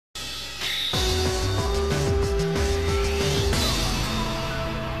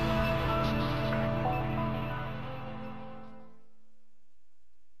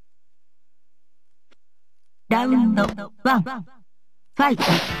ラウンドワン、ファイト。よ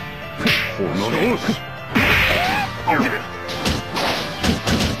し。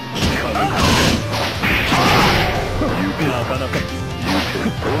なかなか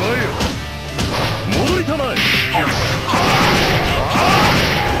お前よ、戻りたまえ。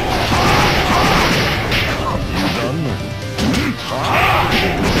何の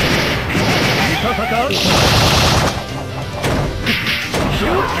いたたか気を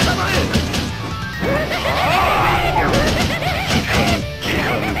つけたまえ。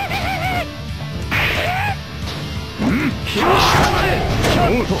気をつけたまえ。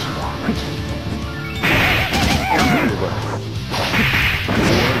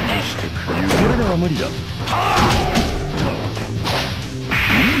それでは無理だ。よ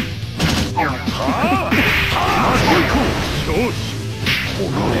し、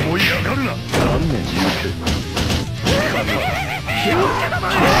思い上がるな。何年言うけ。気をつけたま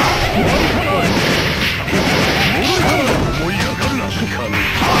え。思い上がるな。そ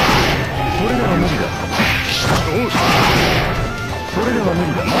れでは無理だ。よし、それでは無理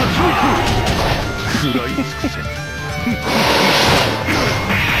だ。食らい尽くせ。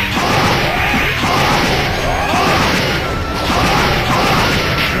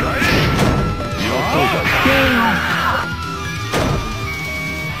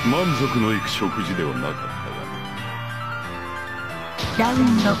満足のいく食事ではなかったが。ラウ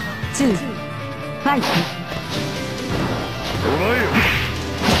ンドツー、ファイト。お前よ。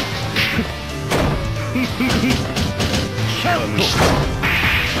キャット。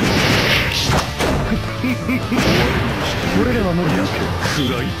これでは無理だ。食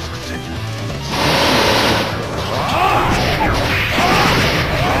らい尽くせ。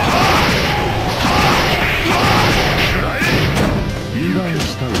意外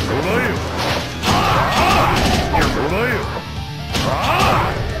したよ。お前よ。お前よ。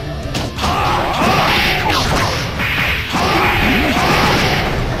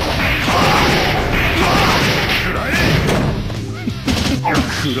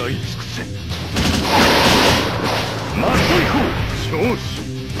食らい尽くせ。まっといこう。少子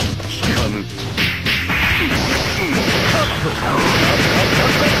聞かぬ。カット。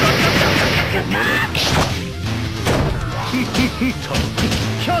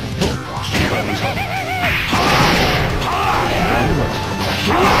キャット。聞かぬ。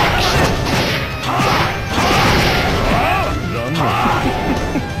ランナー。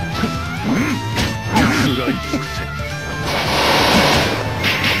食らい尽くせ。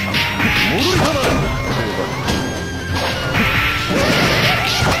戻りたまえ。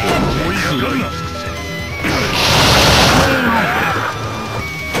思い上がるな。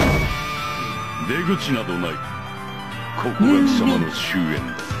出口などない。ここが貴様の終焉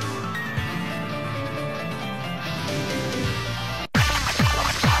だ。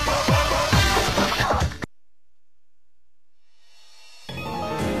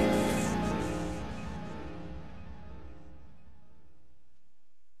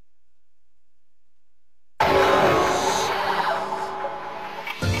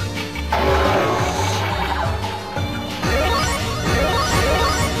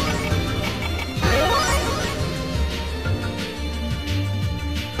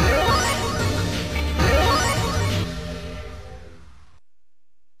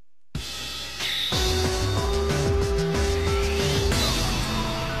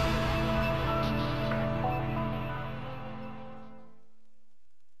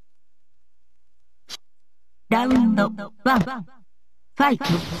ラウンドワン、ファイト。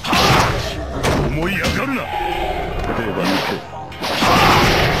思い上がるな。では行け。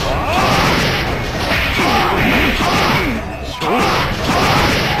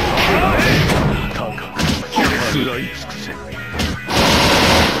高く食らい尽くせ。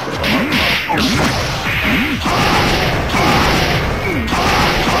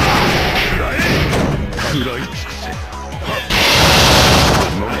食らい尽くせ。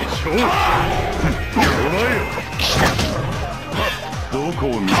お前よ。どこを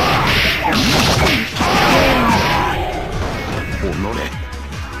見る。おのれ。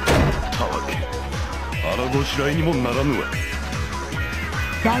たわけ。腹ごしらえにもならぬわ。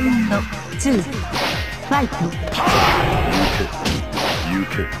ラウンドツー、ファイト。行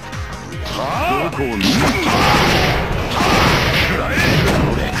け。どこを見る。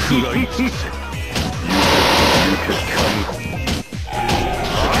食らい尽くせ。行け。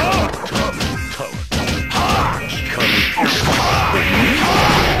かむ。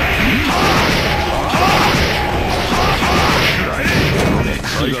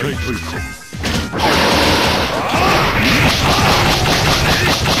再開といこ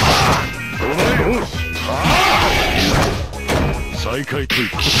再開とい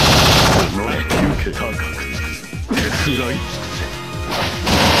こ。行け。高く尽くせ。食らいつくぜ。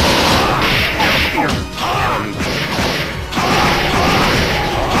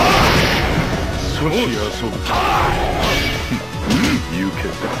少し遊ぶ。行け。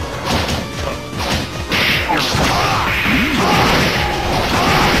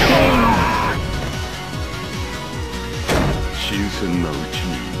新鮮なうちに。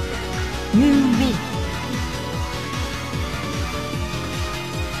ユービ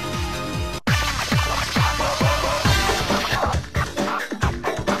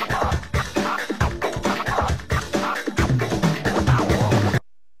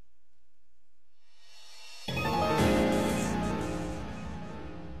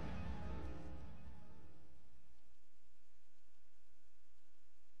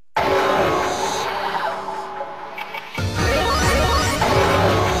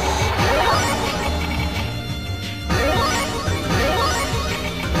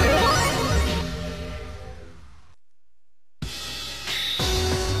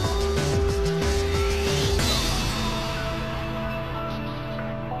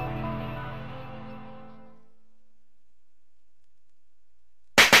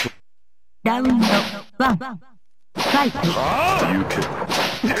ラウンド1ファイト。行け。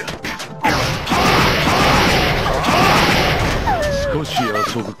少し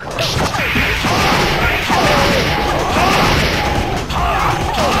遊ぶか。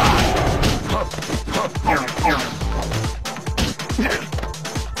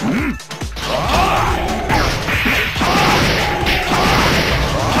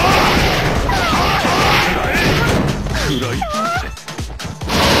食らいつくぜ。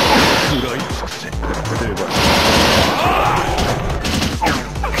食らいつくぜ。では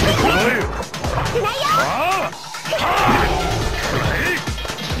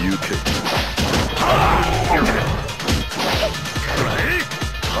行け。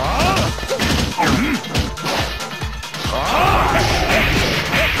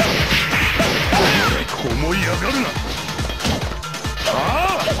思い上がるな。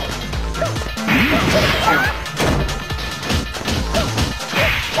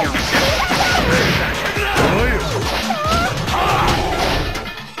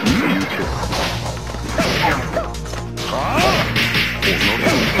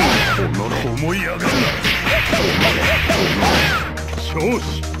思い上がるな。少子。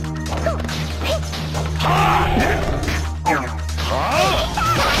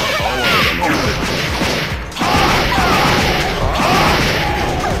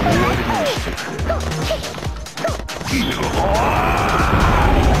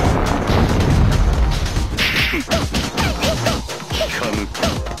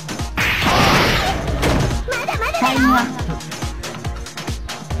タイムアップ。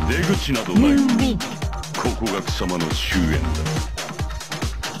出口などない。ここが貴様の終焉だ。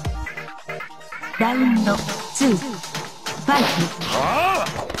ラウンド2ファイト。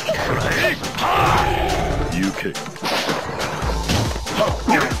行け。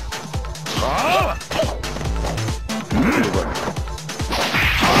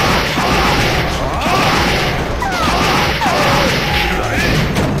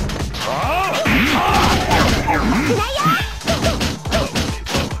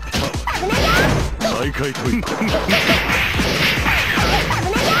再開といく。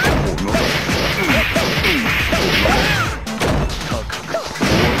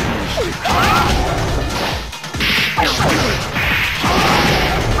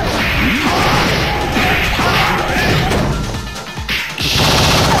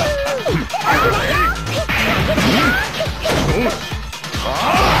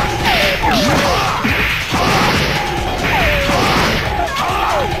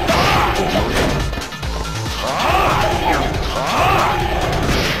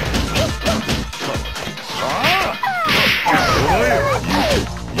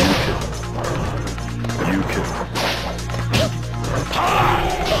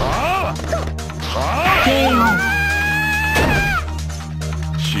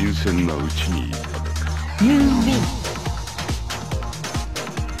新鮮なうちにいただく。